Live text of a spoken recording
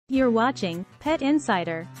You're watching Pet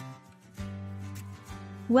Insider.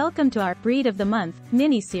 Welcome to our Breed of the Month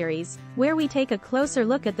mini-series, where we take a closer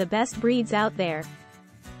look at the best breeds out there.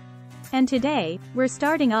 And today, we're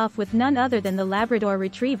starting off with none other than the Labrador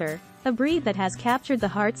Retriever, a breed that has captured the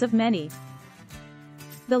hearts of many.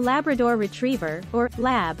 The Labrador Retriever, or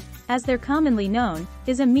Lab, as they're commonly known,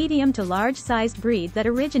 is a medium to large-sized breed that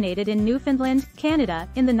originated in Newfoundland, Canada,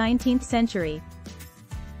 in the 19th century.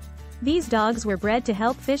 These dogs were bred to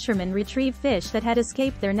help fishermen retrieve fish that had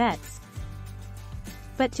escaped their nets.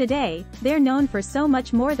 But today, they're known for so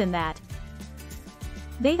much more than that.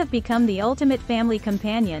 They have become the ultimate family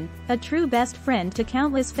companion, a true best friend to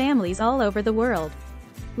countless families all over the world.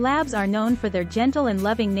 Labs are known for their gentle and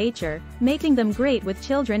loving nature, making them great with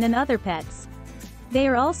children and other pets. They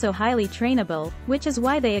are also highly trainable, which is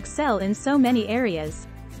why they excel in so many areas.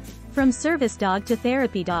 From service dog to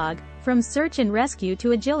therapy dog, from search and rescue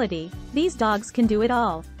to agility, these dogs can do it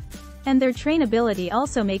all. And their trainability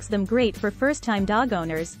also makes them great for first-time dog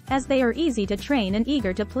owners, as they are easy to train and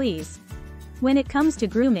eager to please. When it comes to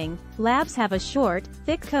grooming, Labs have a short,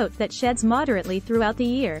 thick coat that sheds moderately throughout the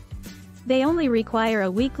year. They only require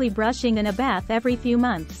a weekly brushing and a bath every few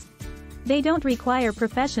months. They don't require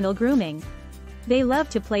professional grooming. They love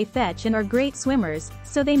to play fetch and are great swimmers,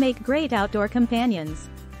 so they make great outdoor companions.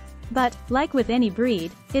 But, like with any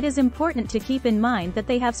breed, it is important to keep in mind that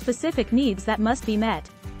they have specific needs that must be met.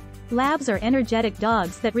 Labs are energetic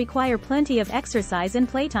dogs that require plenty of exercise and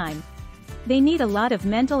playtime. They need a lot of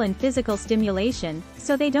mental and physical stimulation,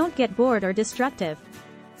 so they don't get bored or destructive.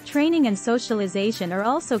 Training and socialization are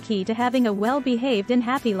also key to having a well-behaved and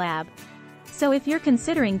happy lab. So if you're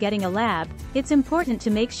considering getting a lab, it's important to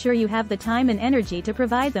make sure you have the time and energy to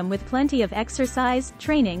provide them with plenty of exercise,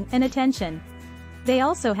 training, and attention. They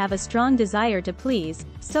also have a strong desire to please,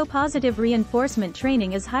 so positive reinforcement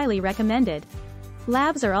training is highly recommended.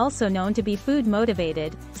 Labs are also known to be food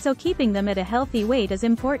motivated, so keeping them at a healthy weight is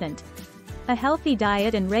important. A healthy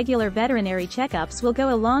diet and regular veterinary checkups will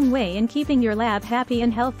go a long way in keeping your lab happy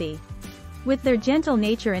and healthy. With their gentle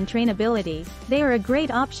nature and trainability, they are a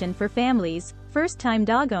great option for families, first-time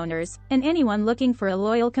dog owners, and anyone looking for a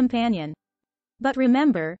loyal companion. But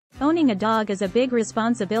remember, owning a dog is a big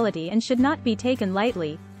responsibility and should not be taken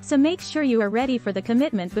lightly, so make sure you are ready for the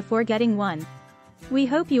commitment before getting one. We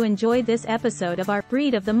hope you enjoyed this episode of our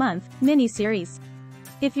Breed of the Month mini-series.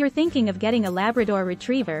 If you're thinking of getting a Labrador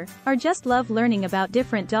Retriever, or just love learning about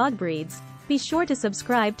different dog breeds, be sure to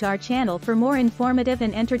subscribe to our channel for more informative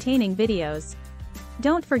and entertaining videos.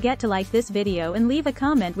 Don't forget to like this video and leave a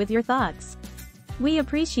comment with your thoughts. We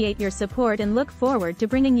appreciate your support and look forward to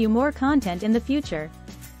bringing you more content in the future.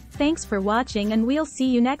 Thanks for watching and we'll see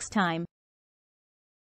you next time.